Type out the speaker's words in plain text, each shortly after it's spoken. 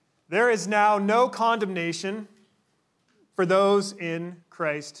There is now no condemnation for those in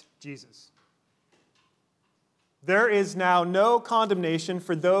Christ Jesus. There is now no condemnation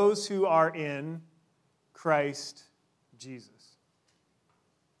for those who are in Christ Jesus.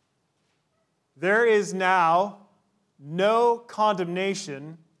 There is now no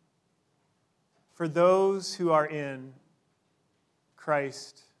condemnation for those who are in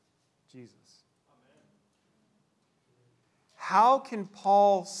Christ Jesus. How can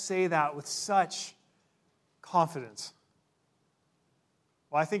Paul say that with such confidence?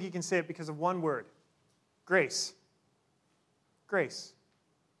 Well, I think he can say it because of one word: grace. Grace.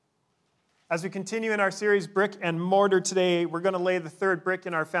 As we continue in our series, Brick and Mortar, today, we're going to lay the third brick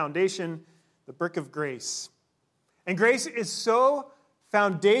in our foundation, the brick of grace. And grace is so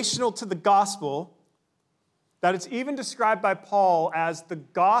foundational to the gospel that it's even described by Paul as the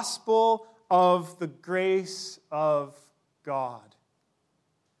gospel of the grace of God.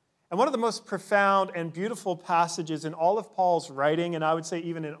 And one of the most profound and beautiful passages in all of Paul's writing, and I would say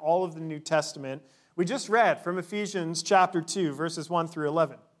even in all of the New Testament, we just read from Ephesians chapter 2, verses 1 through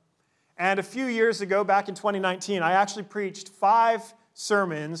 11. And a few years ago, back in 2019, I actually preached 5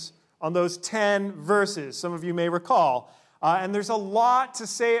 sermons on those 10 verses, some of you may recall. And there's a lot to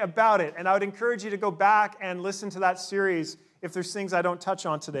say about it, and I would encourage you to go back and listen to that series if there's things I don't touch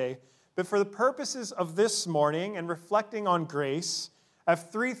on today. But for the purposes of this morning and reflecting on grace, I have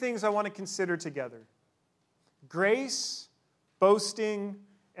 3 things I want to consider together: grace, boasting,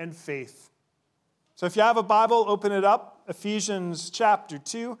 and faith. So if you have a Bible, open it up, Ephesians chapter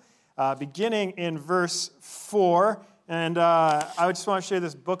 2, beginning in verse 4. And I just want to share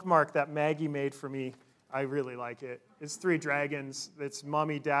this bookmark that Maggie made for me. I really like it. It's 3 dragons. It's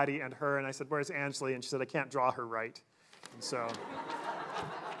Mommy, Daddy, and her. And I said, "Where's Ansley?" And she said, "I can't draw her right." And so,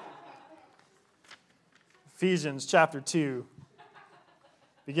 Ephesians chapter 2,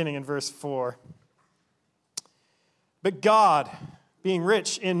 beginning in verse 4. "But God, being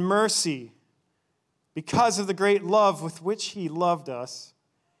rich in mercy, because of the great love with which he loved us,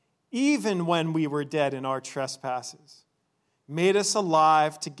 even when we were dead in our trespasses, made us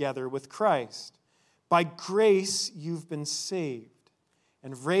alive together with Christ. By grace you've been saved,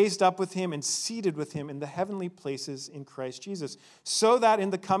 and raised up with him and seated with him in the heavenly places in Christ Jesus, so that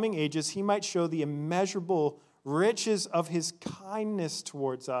in the coming ages he might show the immeasurable riches of his kindness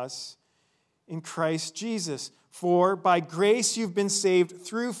towards us in Christ Jesus. For by grace you've been saved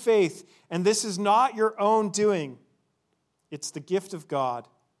through faith, and this is not your own doing. It's the gift of God,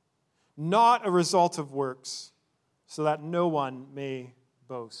 not a result of works, so that no one may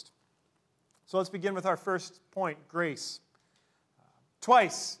boast." So let's begin with our first point, grace.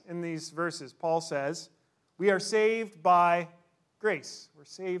 Twice in these verses, Paul says, we are saved by grace. We're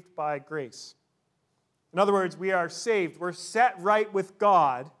saved by grace. In other words, we are saved. We're set right with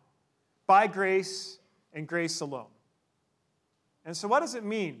God by grace and grace alone. And so what does it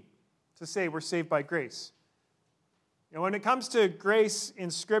mean to say we're saved by grace? You know, when it comes to grace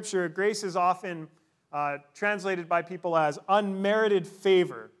in Scripture, grace is often translated by people as unmerited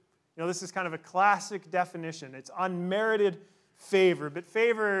favor. You know, this is kind of a classic definition. It's unmerited favor, but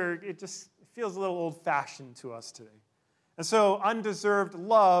favor, it feels a little old-fashioned to us today. And so undeserved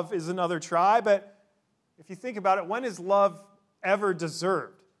love is another try, but if you think about it, when is love ever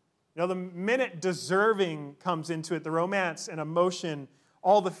deserved? You know, the minute deserving comes into it, the romance and emotion,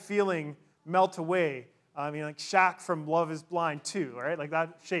 all the feeling melt away. I mean, like Shaq from Love is Blind 2, right? Like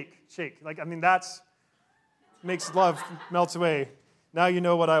that, shake. Like, I mean, that's makes love melt away. Now you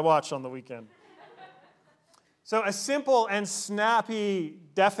know what I watch on the weekend. So a simple and snappy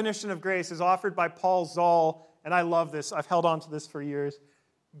definition of grace is offered by Paul Zoll, and I love this. I've held on to this for years.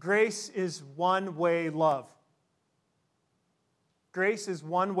 Grace is one-way love. Grace is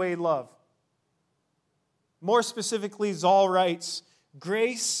one-way love. More specifically, Zoll writes,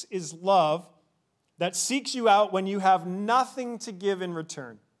 grace is love that seeks you out when you have nothing to give in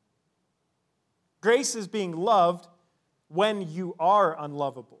return. Grace is being loved when you are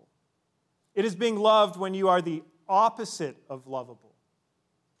unlovable. It is being loved when you are the opposite of lovable.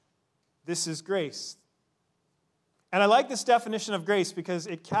 This is grace. And I like this definition of grace because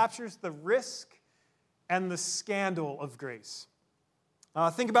it captures the risk and the scandal of grace.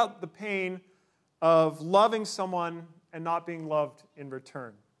 Think about the pain of loving someone and not being loved in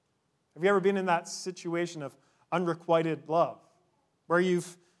return. Have you ever been in that situation of unrequited love, where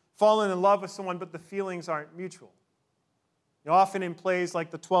you've fallen in love with someone but the feelings aren't mutual? You know, often in plays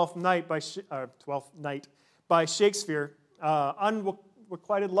like The Twelfth Night by Shakespeare,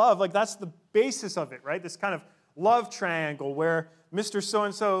 unrequited love, like that's the basis of it, right? This kind of love triangle where Mr.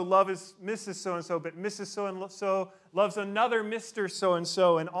 So-and-so loves Mrs. So-and-so, but Mrs. So-and-so loves another Mr.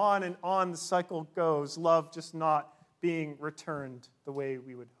 So-and-so, and on the cycle goes, love just not being returned the way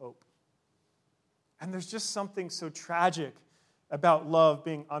we would hope. And there's just something so tragic about love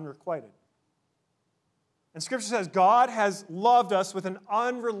being unrequited. And Scripture says God has loved us with an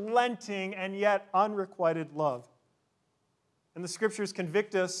unrelenting and yet unrequited love. And the Scriptures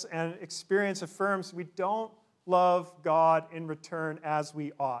convict us, and experience affirms we don't love God in return as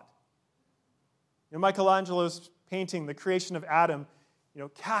we ought. Michelangelo's painting, The Creation of Adam,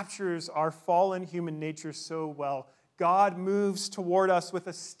 captures our fallen human nature so well. God moves toward us with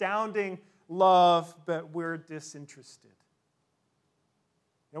astounding love, but we're disinterested.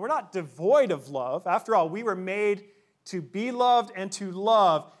 We're not devoid of love. After all, we were made to be loved and to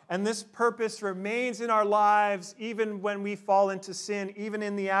love. And this purpose remains in our lives even when we fall into sin, even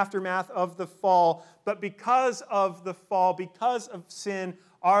in the aftermath of the fall. But because of the fall, because of sin,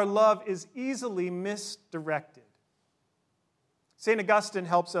 our love is easily misdirected. St. Augustine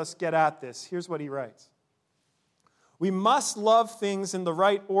helps us get at this. Here's what he writes. We must love things in the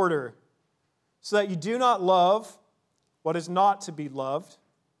right order so that you do not love what is not to be loved,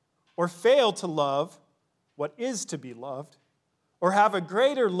 or fail to love what is to be loved, or have a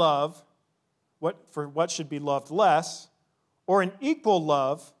greater love for what should be loved less, or an equal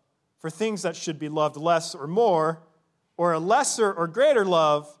love for things that should be loved less or more, or a lesser or greater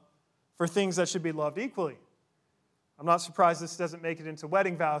love for things that should be loved equally. I'm not surprised this doesn't make it into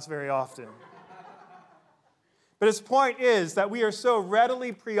wedding vows very often. But his point is that we are so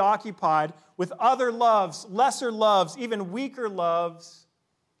readily preoccupied with other loves, lesser loves, even weaker loves,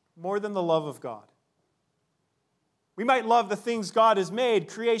 more than the love of God. We might love the things God has made,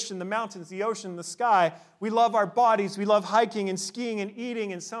 creation, the mountains, the ocean, the sky. We love our bodies. We love hiking and skiing and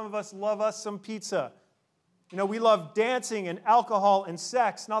eating, and some of us love us some pizza. We love dancing and alcohol and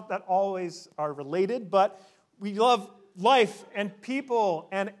sex. Not that always are related, but we love life and people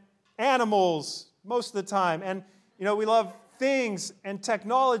and animals most of the time. And, we love things and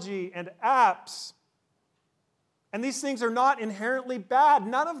technology and apps. And these things are not inherently bad.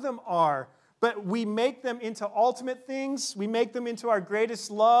 None of them are. But we make them into ultimate things. We make them into our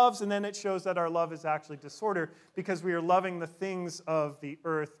greatest loves. And then it shows that our love is actually disorder because we are loving the things of the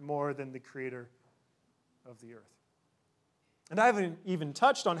earth more than the creator of the earth. And I haven't even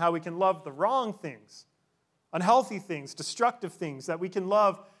touched on how we can love the wrong things, unhealthy things, destructive things, that we can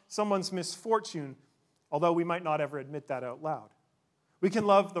love someone's misfortune, although we might not ever admit that out loud. We can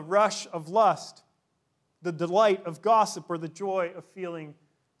love the rush of lust, the delight of gossip, or the joy of feeling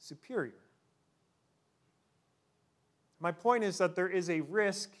superior. My point is that there is a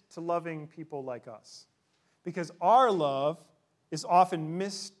risk to loving people like us, because our love is often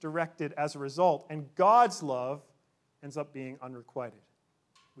misdirected as a result, and God's love ends up being unrequited.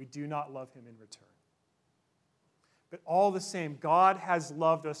 We do not love him in return. But all the same, God has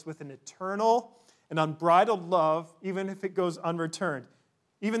loved us with an eternal and unbridled love, even if it goes unreturned.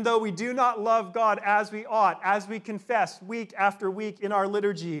 Even though we do not love God as we ought, as we confess week after week in our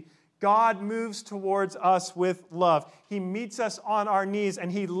liturgy, God moves towards us with love. He meets us on our knees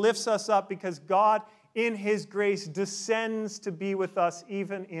and he lifts us up because God, in his grace, descends to be with us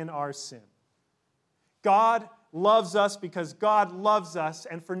even in our sin. God loves us because God loves us,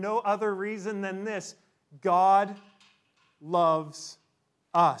 and for no other reason than this, God loves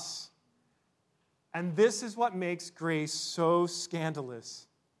us. And this is what makes grace so scandalous.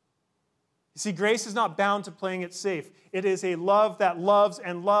 You see, grace is not bound to playing it safe. It is a love that loves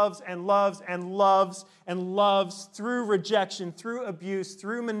and loves and loves and loves and loves through rejection, through abuse,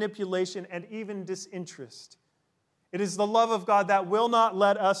 through manipulation, and even disinterest. It is the love of God that will not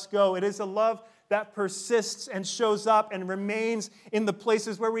let us go. It is a love that persists and shows up and remains in the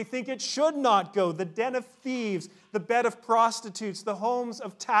places where we think it should not go. The den of thieves, the bed of prostitutes, the homes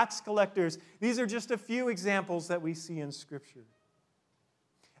of tax collectors. These are just a few examples that we see in Scripture.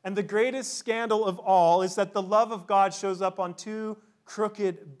 And the greatest scandal of all is that the love of God shows up on two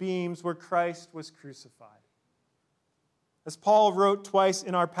crooked beams where Christ was crucified. As Paul wrote twice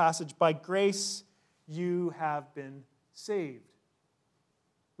in our passage, by grace you have been saved.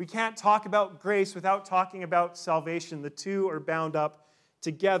 We can't talk about grace without talking about salvation. The two are bound up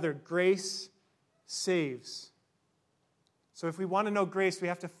together. Grace saves. So if we want to know grace, we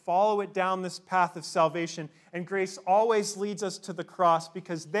have to follow it down this path of salvation. And grace always leads us to the cross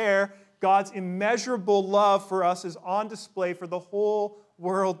because there, God's immeasurable love for us is on display for the whole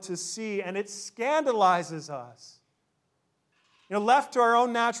world to see, and it scandalizes us. Left to our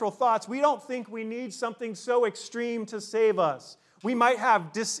own natural thoughts, we don't think we need something so extreme to save us. We might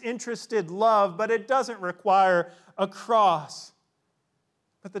have disinterested love, but it doesn't require a cross.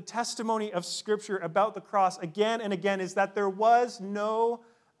 But the testimony of Scripture about the cross again and again is that there was no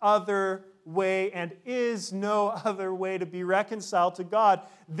other way and is no other way to be reconciled to God.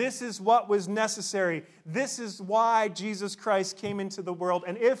 This is what was necessary. This is why Jesus Christ came into the world.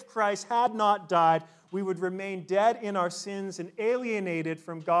 And if Christ had not died, we would remain dead in our sins and alienated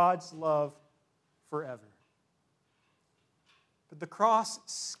from God's love forever. But the cross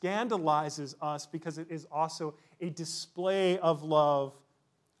scandalizes us because it is also a display of love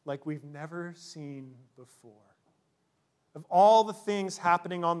like we've never seen before. Of all the things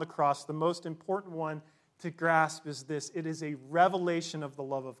happening on the cross, the most important one to grasp is this: it is a revelation of the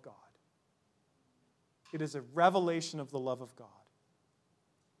love of God. It is a revelation of the love of God.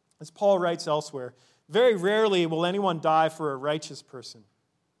 As Paul writes elsewhere, very rarely will anyone die for a righteous person.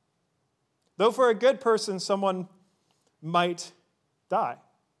 Though for a good person, someone might die.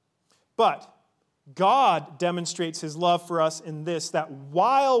 But God demonstrates his love for us in this, that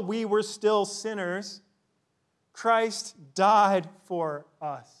while we were still sinners, Christ died for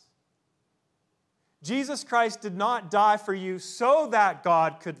us. Jesus Christ did not die for you so that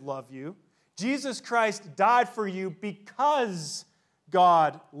God could love you. Jesus Christ died for you because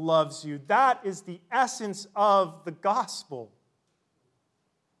God loves you. That is the essence of the gospel.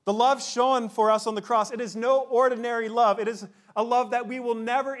 The love shown for us on the cross, it is no ordinary love. It is a love that we will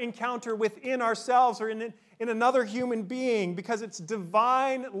never encounter within ourselves or in another human being, because it's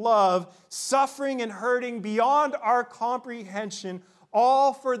divine love, suffering and hurting beyond our comprehension,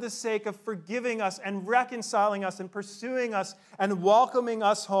 all for the sake of forgiving us and reconciling us and pursuing us and welcoming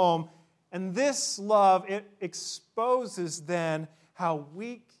us home. And this love, it exposes then how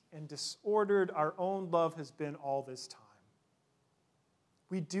weak and disordered our own love has been all this time.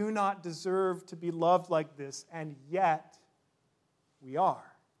 We do not deserve to be loved like this, and yet we are.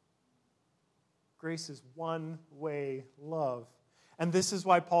 Grace is one-way love. And this is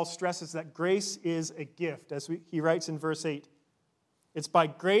why Paul stresses that grace is a gift. As he writes in verse 8, it's by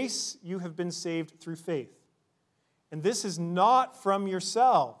grace you have been saved through faith. And this is not from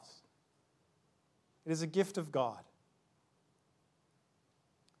yourselves. It is a gift of God.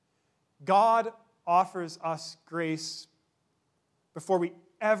 God offers us grace before we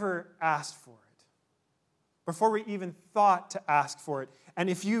ever asked for it, before we even thought to ask for it. And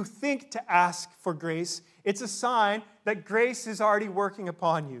if you think to ask for grace, it's a sign that grace is already working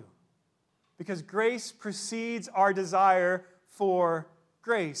upon you, because grace precedes our desire for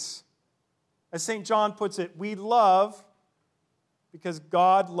grace. As St. John puts it, we love because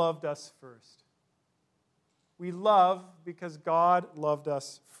God loved us first. We love because God loved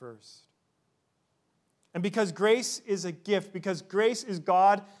us first. And because grace is a gift, because grace is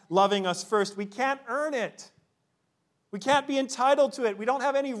God loving us first, we can't earn it. We can't be entitled to it. We don't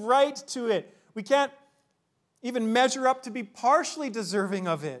have any right to it. We can't even measure up to be partially deserving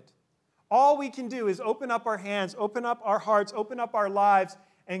of it. All we can do is open up our hands, open up our hearts, open up our lives,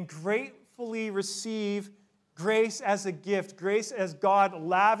 and gratefully receive grace as a gift, grace as God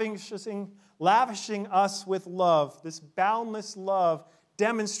lavishing us with love, this boundless love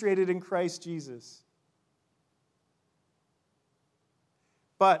demonstrated in Christ Jesus.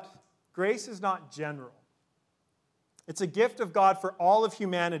 But grace is not general. It's a gift of God for all of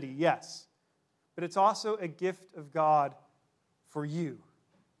humanity, yes, but it's also a gift of God for you.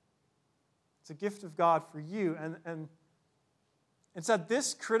 It's a gift of God for you. And it's at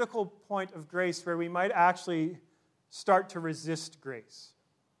this critical point of grace where we might actually start to resist grace.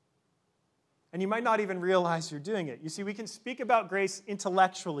 And you might not even realize you're doing it. You see, we can speak about grace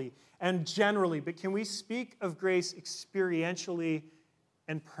intellectually and generally, but can we speak of grace experientially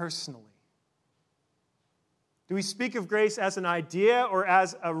and personally? Do we speak of grace as an idea or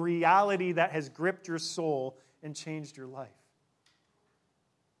as a reality that has gripped your soul and changed your life?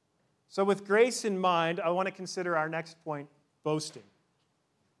 So with grace in mind, I want to consider our next point, boasting.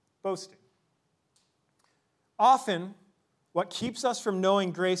 Boasting. Often, what keeps us from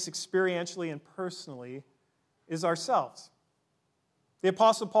knowing grace experientially and personally is ourselves. The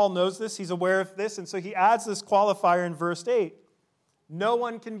Apostle Paul knows this, he's aware of this, and so he adds this qualifier in verse 8. No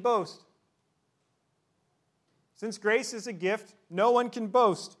one can boast. Since grace is a gift, no one can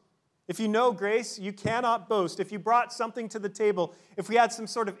boast. If you know grace, you cannot boast. If you brought something to the table, if we had some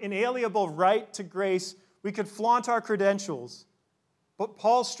sort of inalienable right to grace, we could flaunt our credentials. But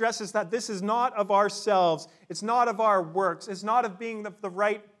Paul stresses that this is not of ourselves. It's not of our works. It's not of being the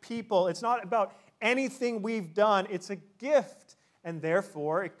right people. It's not about anything we've done. It's a gift, and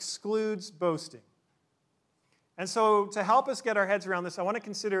therefore excludes boasting. And so to help us get our heads around this, I want to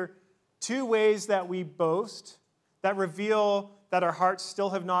consider two ways that we boast that reveal that our hearts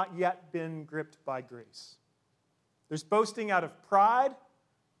still have not yet been gripped by grace. There's boasting out of pride,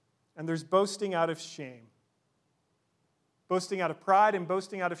 and there's boasting out of shame. Boasting out of pride and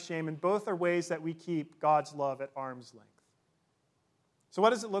boasting out of shame, and both are ways that we keep God's love at arm's length. So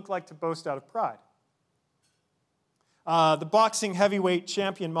what does it look like to boast out of pride? The boxing heavyweight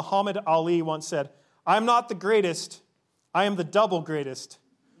champion Muhammad Ali once said, "I am not the greatest, I am the double greatest.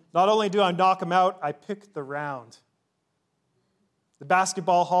 Not only do I knock him out, I pick the round." The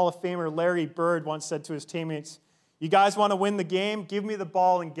Basketball Hall of Famer Larry Bird once said to his teammates, "You guys want to win the game? Give me the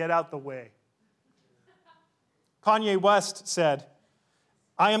ball and get out the way." Kanye West said,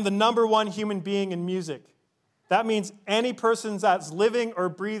 "I am the number one human being in music. That means any person that's living or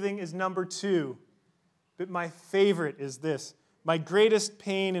breathing is number two. But my favorite is this: my greatest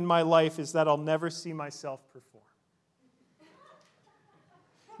pain in my life is that I'll never see myself perform."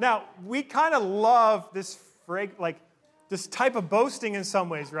 Now, we kind of love this type of boasting in some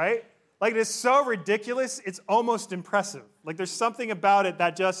ways, right? Like, it is so ridiculous, it's almost impressive. Like, there's something about it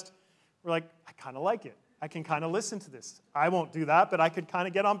that just, we're like, I kind of like it. I can kind of listen to this. I won't do that, but I could kind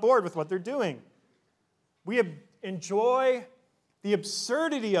of get on board with what they're doing. We enjoy the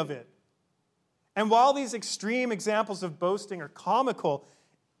absurdity of it. And while these extreme examples of boasting are comical,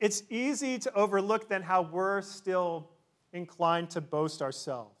 it's easy to overlook then how we're still inclined to boast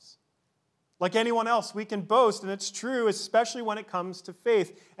ourselves. Like anyone else, we can boast, and it's true, especially when it comes to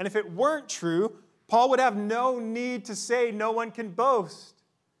faith. And if it weren't true, Paul would have no need to say no one can boast.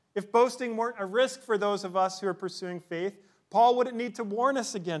 If boasting weren't a risk for those of us who are pursuing faith, Paul wouldn't need to warn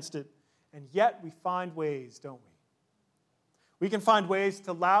us against it. And yet we find ways, don't we? We can find ways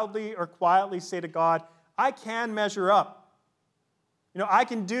to loudly or quietly say to God, I can measure up. I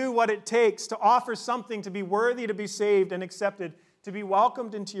can do what it takes to offer something to be worthy to be saved and accepted, to be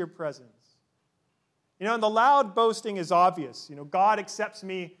welcomed into your presence. And the loud boasting is obvious. God accepts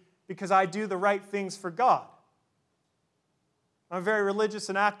me because I do the right things for God. I'm a very religious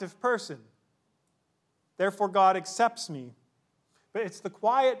and active person. Therefore, God accepts me. But it's the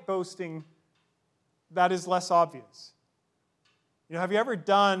quiet boasting that is less obvious. Have you ever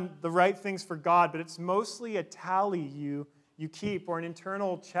done the right things for God, but it's mostly a tally you keep or an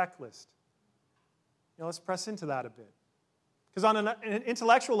internal checklist? Let's press into that a bit. Because on an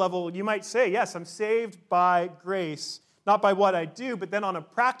intellectual level, you might say, yes, I'm saved by grace, not by what I do, but then on a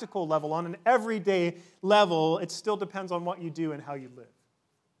practical level, on an everyday level, it still depends on what you do and how you live.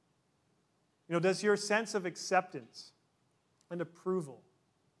 Does your sense of acceptance and approval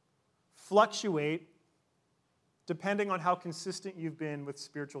fluctuate depending on how consistent you've been with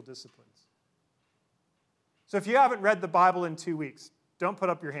spiritual disciplines? So if you haven't read the Bible in 2 weeks, don't put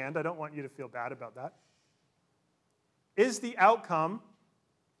up your hand. I don't want you to feel bad about that. Is the outcome,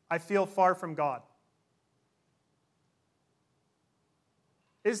 I feel far from God?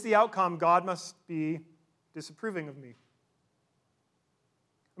 Is the outcome, God must be disapproving of me?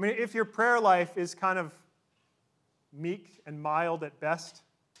 If your prayer life is kind of meek and mild at best,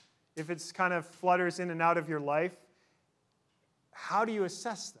 if it's kind of flutters in and out of your life, how do you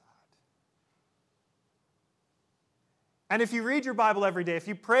assess that? And if you read your Bible every day, if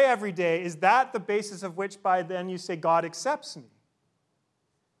you pray every day, is that the basis of which by then you say, God accepts me?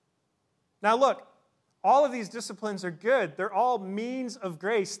 Now look, all of these disciplines are good. They're all means of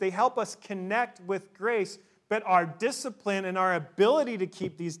grace. They help us connect with grace. But our discipline and our ability to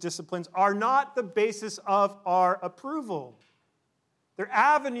keep these disciplines are not the basis of our approval. They're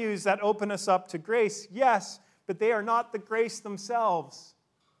avenues that open us up to grace, yes, but they are not the grace themselves.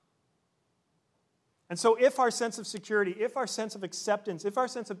 And so if our sense of security, if our sense of acceptance, if our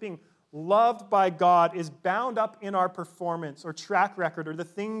sense of being loved by God is bound up in our performance or track record or the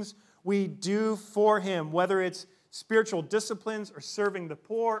things we do for Him, whether it's spiritual disciplines or serving the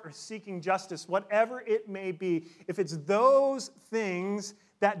poor or seeking justice, whatever it may be, if it's those things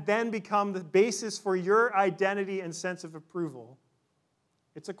that then become the basis for your identity and sense of approval,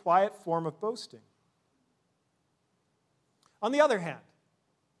 it's a quiet form of boasting. On the other hand,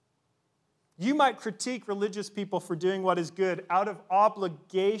 you might critique religious people for doing what is good out of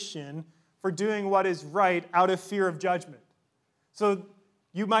obligation for doing what is right out of fear of judgment. So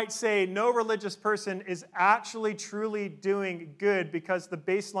you might say no religious person is actually truly doing good because the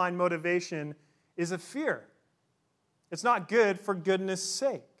baseline motivation is a fear. It's not good for goodness'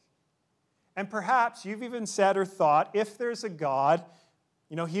 sake. And perhaps you've even said or thought, if there's a God,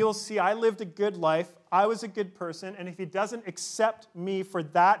 He'll see I lived a good life, I was a good person, and if He doesn't accept me for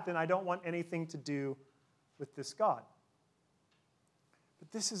that, then I don't want anything to do with this God.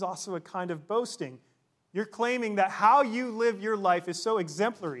 But this is also a kind of boasting. You're claiming that how you live your life is so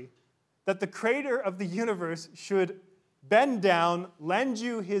exemplary that the creator of the universe should bend down, lend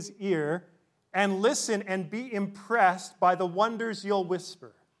you his ear, and listen and be impressed by the wonders you'll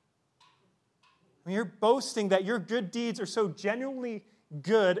whisper. When you're boasting that your good deeds are so genuinely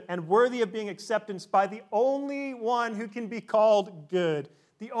good and worthy of being acceptance by the only one who can be called good,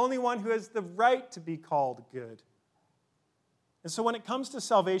 the only one who has the right to be called good. And so when it comes to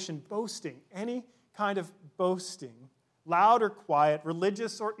salvation, boasting, any kind of boasting, loud or quiet,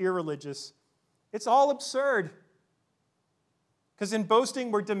 religious or irreligious, it's all absurd. Because in boasting,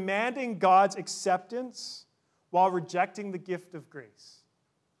 we're demanding God's acceptance while rejecting the gift of grace.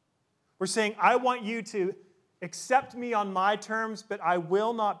 We're saying, I want you to accept me on my terms, but I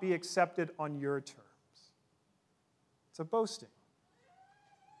will not be accepted on your terms. It's a boasting.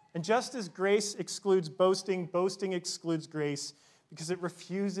 And just as grace excludes boasting, boasting excludes grace because it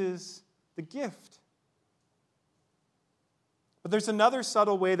refuses the gift. But there's another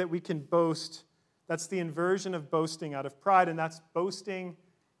subtle way that we can boast. That's the inversion of boasting out of pride, and that's boasting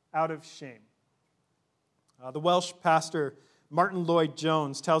out of shame. The Welsh pastor Martin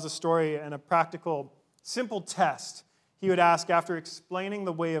Lloyd-Jones tells a story and a practical, simple test he would ask after explaining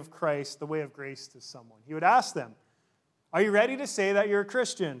the way of Christ, the way of grace to someone. He would ask them, are you ready to say that you're a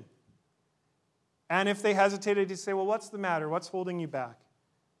Christian? And if they hesitated, he'd say, well, what's the matter? What's holding you back?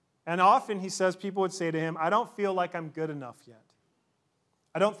 And often, he says, people would say to him, I don't feel like I'm good enough yet.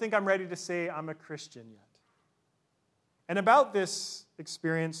 I don't think I'm ready to say I'm a Christian yet. And about this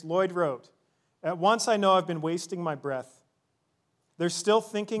experience, Lloyd wrote, at once I know I've been wasting my breath. They're still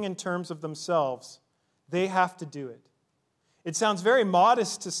thinking in terms of themselves. They have to do it. It sounds very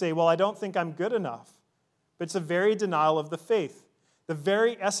modest to say, well, I don't think I'm good enough. But it's a very denial of the faith. The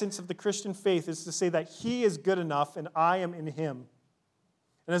very essence of the Christian faith is to say that he is good enough and I am in him.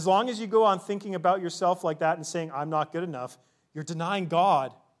 And as long as you go on thinking about yourself like that and saying, I'm not good enough, you're denying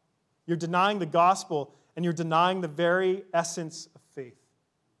God. You're denying the gospel, and you're denying the very essence of faith.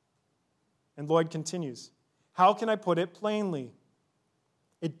 And Lloyd continues, how can I put it plainly?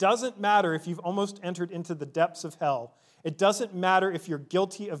 It doesn't matter if you've almost entered into the depths of hell. It doesn't matter if you're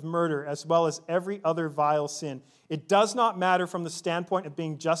guilty of murder as well as every other vile sin. It does not matter from the standpoint of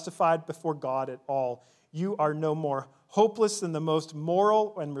being justified before God at all. You are no more hopeless than the most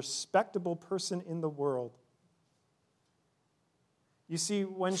moral and respectable person in the world. You see,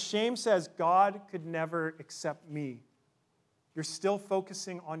 when shame says, God could never accept me, you're still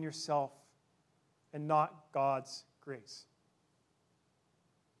focusing on yourself and not God's grace.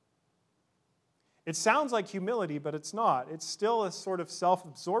 It sounds like humility, but it's not. It's still a sort of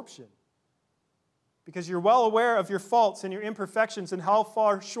self-absorption. Because you're well aware of your faults and your imperfections and how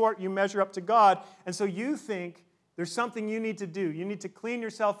far short you measure up to God. And so you think there's something you need to do. You need to clean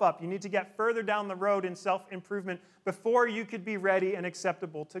yourself up. You need to get further down the road in self-improvement before you could be ready and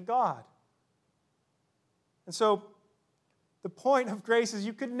acceptable to God. And so the point of grace is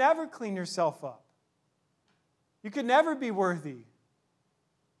you could never clean yourself up. You could never be worthy.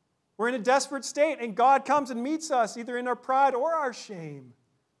 We're in a desperate state, and God comes and meets us either in our pride or our shame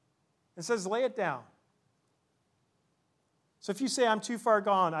and says, lay it down. So if you say, I'm too far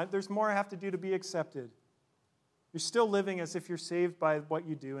gone, there's more I have to do to be accepted, you're still living as if you're saved by what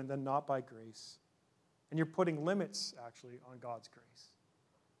you do and then not by grace. And you're putting limits, actually, on God's grace.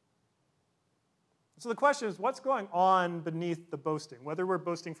 So the question is, what's going on beneath the boasting? Whether we're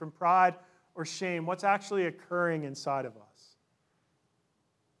boasting from pride or shame, what's actually occurring inside of us?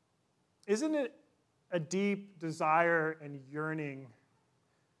 Isn't it a deep desire and yearning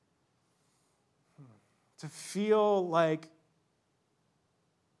to feel like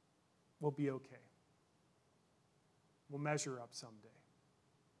we'll be okay? We'll measure up someday.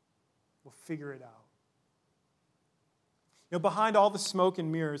 We'll figure it out. You know, behind all the smoke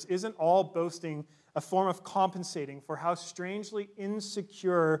and mirrors, isn't all boasting a form of compensating for how strangely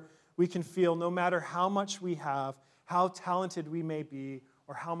insecure we can feel no matter how much we have, how talented we may be,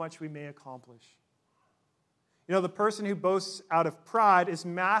 or how much we may accomplish? You know, the person who boasts out of pride is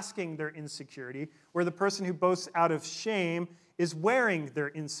masking their insecurity, where the person who boasts out of shame is wearing their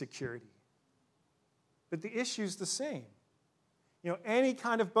insecurity. But the issue's the same. You know, any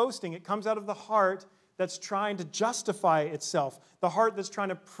kind of boasting, it comes out of the heart that's trying to justify itself, the heart that's trying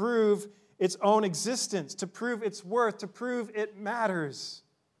to prove its own existence, to prove its worth, to prove it matters.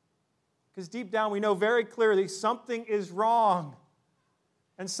 Because deep down we know very clearly something is wrong.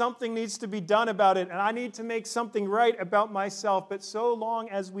 And something needs to be done about it. And I need to make something right about myself. But so long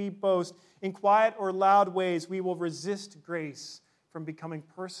as we boast in quiet or loud ways, we will resist grace from becoming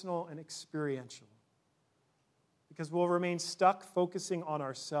personal and experiential. Because we'll remain stuck focusing on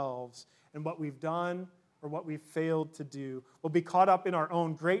ourselves and what we've done or what we've failed to do. We'll be caught up in our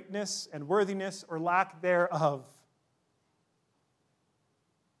own greatness and worthiness or lack thereof.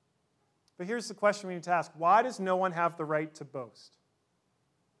 But here's the question we need to ask. Why does no one have the right to boast?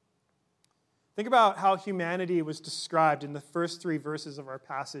 Think about how humanity was described in the first 3 verses of our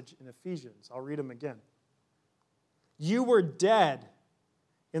passage in Ephesians. I'll read them again. You were dead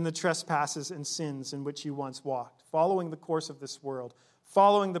in the trespasses and sins in which you once walked, following the course of this world,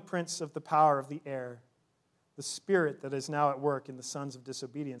 following the prince of the power of the air, the spirit that is now at work in the sons of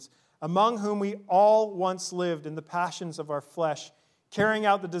disobedience, among whom we all once lived in the passions of our flesh, carrying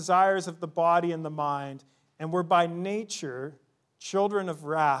out the desires of the body and the mind, and were by nature children of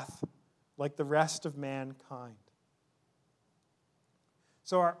wrath, like the rest of mankind.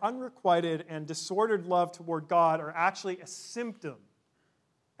 So our unrequited and disordered love toward God are actually a symptom.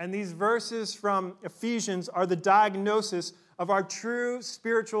 And these verses from Ephesians are the diagnosis of our true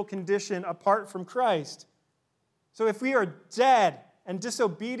spiritual condition apart from Christ. So if we are dead and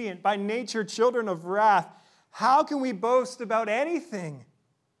disobedient, by nature children of wrath, how can we boast about anything?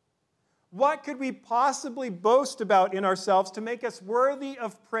 What could we possibly boast about in ourselves to make us worthy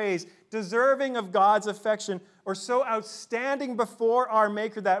of praise, deserving of God's affection, or so outstanding before our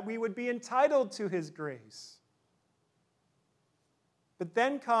Maker that we would be entitled to His grace? But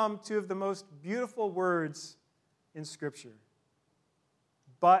then come 2 of the most beautiful words in Scripture.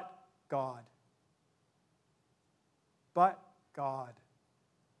 But God. But God.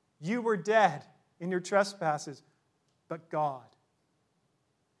 You were dead in your trespasses, but God.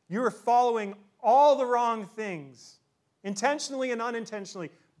 You were following all the wrong things, intentionally and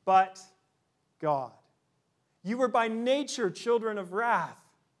unintentionally, but God. You were by nature children of wrath,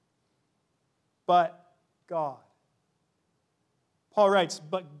 but God. Paul writes,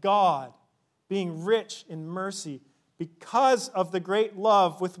 but God, being rich in mercy, because of the great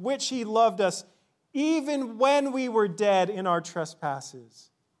love with which He loved us, even when we were dead in our trespasses,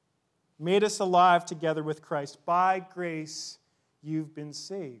 made us alive together with Christ. By grace, you've been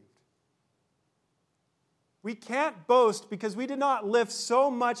saved. We can't boast because we did not lift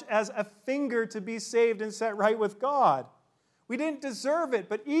so much as a finger to be saved and set right with God. We didn't deserve it,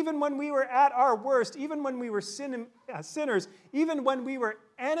 but even when we were at our worst, even when we were sinners, even when we were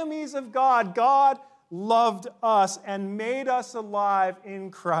enemies of God, God loved us and made us alive in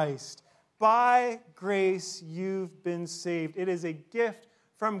Christ. By grace, you've been saved. It is a gift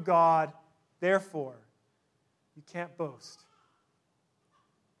from God. Therefore, you can't boast.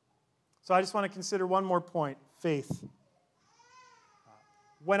 So I just want to consider one more point, faith.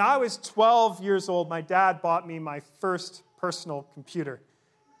 When I was 12 years old, my dad bought me my first personal computer.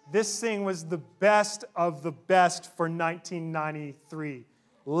 This thing was the best of the best for 1993.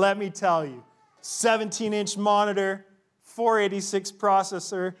 Let me tell you. 17-inch monitor, 486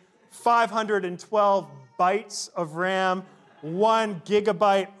 processor, 512 bytes of RAM, 1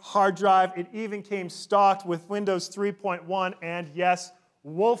 gigabyte hard drive. It even came stocked with Windows 3.1 and, yes,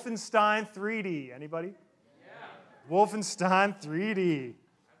 Wolfenstein 3D. Anybody? Yeah. Wolfenstein 3D.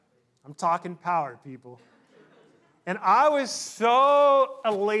 I'm talking power, people. And I was so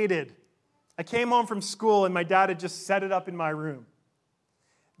elated. I came home from school and my dad had just set it up in my room,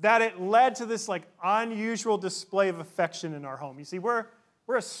 that it led to this unusual display of affection in our home. You see, we're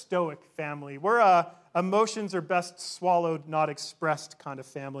a stoic family. We're a emotions are best swallowed, not expressed kind of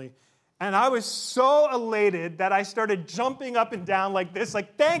family. And I was so elated that I started jumping up and down like this,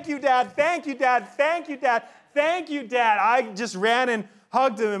 thank you, Dad, thank you, Dad, thank you, Dad, thank you, Dad. I just ran and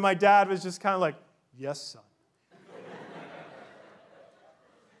hugged him, and my dad was just kind of like, yes, son.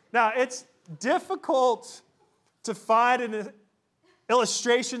 Now, it's difficult to find an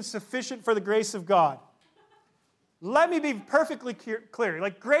illustration sufficient for the grace of God. Let me be perfectly clear.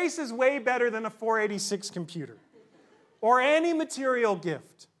 Grace is way better than a 486 computer or any material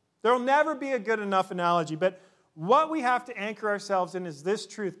gift. There will never be a good enough analogy, but what we have to anchor ourselves in is this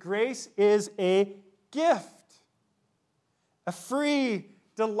truth. Grace is a gift, a free,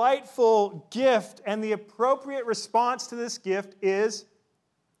 delightful gift, and the appropriate response to this gift is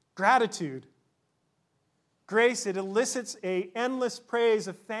gratitude. Grace, it elicits an endless praise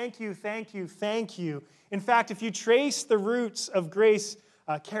of thank you, thank you, thank you. In fact, if you trace the roots of grace,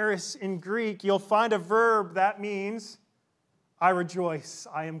 charis in Greek, you'll find a verb that means I rejoice,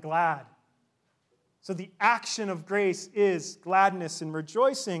 I am glad. So the action of grace is gladness and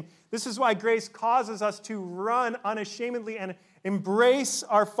rejoicing. This is why grace causes us to run unashamedly and embrace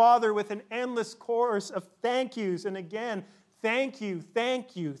our Father with an endless chorus of thank yous. And again, thank you,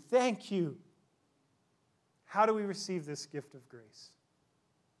 thank you, thank you. How do we receive this gift of grace?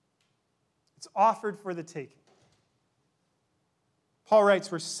 It's offered for the taking. Paul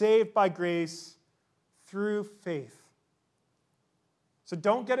writes, we're saved by grace through faith. So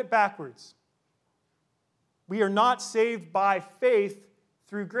don't get it backwards. We are not saved by faith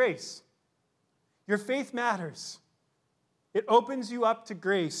through grace. Your faith matters. It opens you up to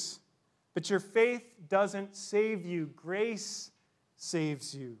grace, but your faith doesn't save you. Grace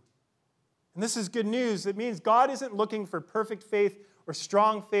saves you. And this is good news. It means God isn't looking for perfect faith or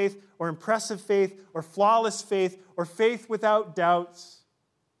strong faith or impressive faith or flawless faith or faith without doubts.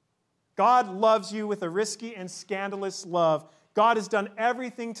 God loves you with a risky and scandalous love. God has done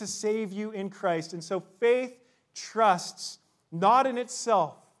everything to save you in Christ. And so faith trusts not in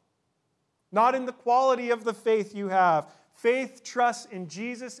itself, not in the quality of the faith you have. Faith trusts in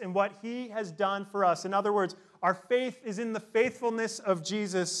Jesus and what he has done for us. In other words, our faith is in the faithfulness of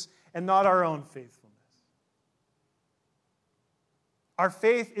Jesus and not our own faithfulness. Our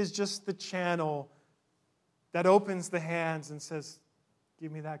faith is just the channel that opens the hands and says,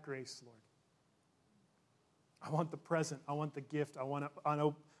 give me that grace, Lord. I want the present. I want the gift. I want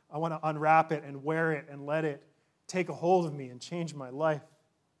to unwrap it and wear it and let it take a hold of me and change my life.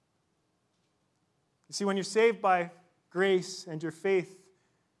 You see, when you're saved by grace and your faith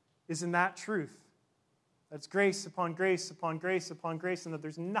is in that truth, that's grace upon grace upon grace upon grace, and that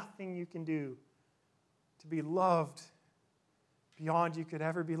there's nothing you can do to be loved beyond you could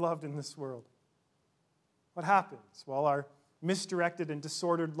ever be loved in this world. What happens? Well, our misdirected and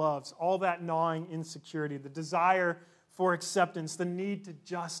disordered loves, all that gnawing insecurity, the desire for acceptance, the need to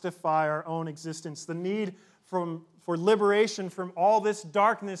justify our own existence, the need for liberation from all this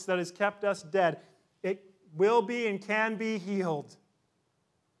darkness that has kept us dead, it will be and can be healed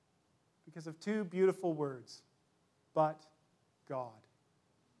because of two beautiful words, but God.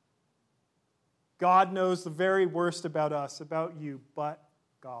 God knows the very worst about us, about you, but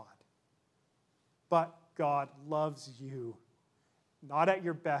God. But God loves you. Not at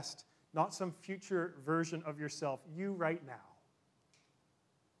your best, not some future version of yourself, you right now.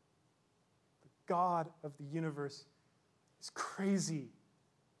 The God of the universe is crazy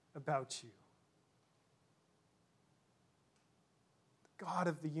about you. The God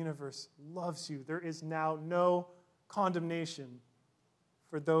of the universe loves you. There is now no condemnation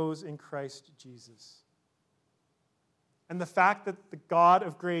for those in Christ Jesus. And the fact that the God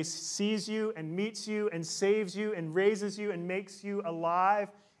of grace sees you and meets you and saves you and raises you and makes you alive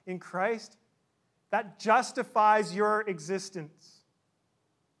in Christ, that justifies your existence.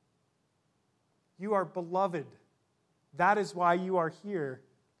 You are beloved. That is why you are here.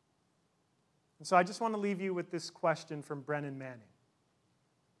 And so I just want to leave you with this question from Brennan Manning.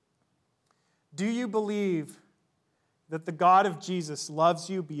 Do you believe that the God of Jesus loves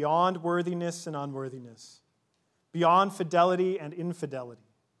you beyond worthiness and unworthiness, beyond fidelity and infidelity?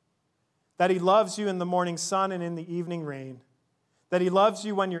 That he loves you in the morning sun and in the evening rain? That he loves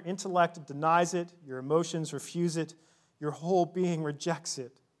you when your intellect denies it, your emotions refuse it, your whole being rejects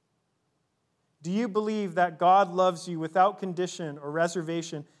it? Do you believe that God loves you without condition or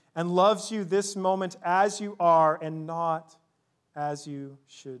reservation and loves you this moment as you are and not as you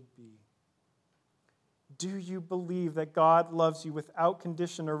should be? Do you believe that God loves you without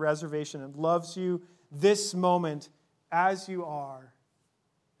condition or reservation and loves you this moment as you are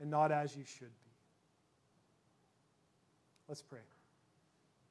and not as you should be? Let's pray.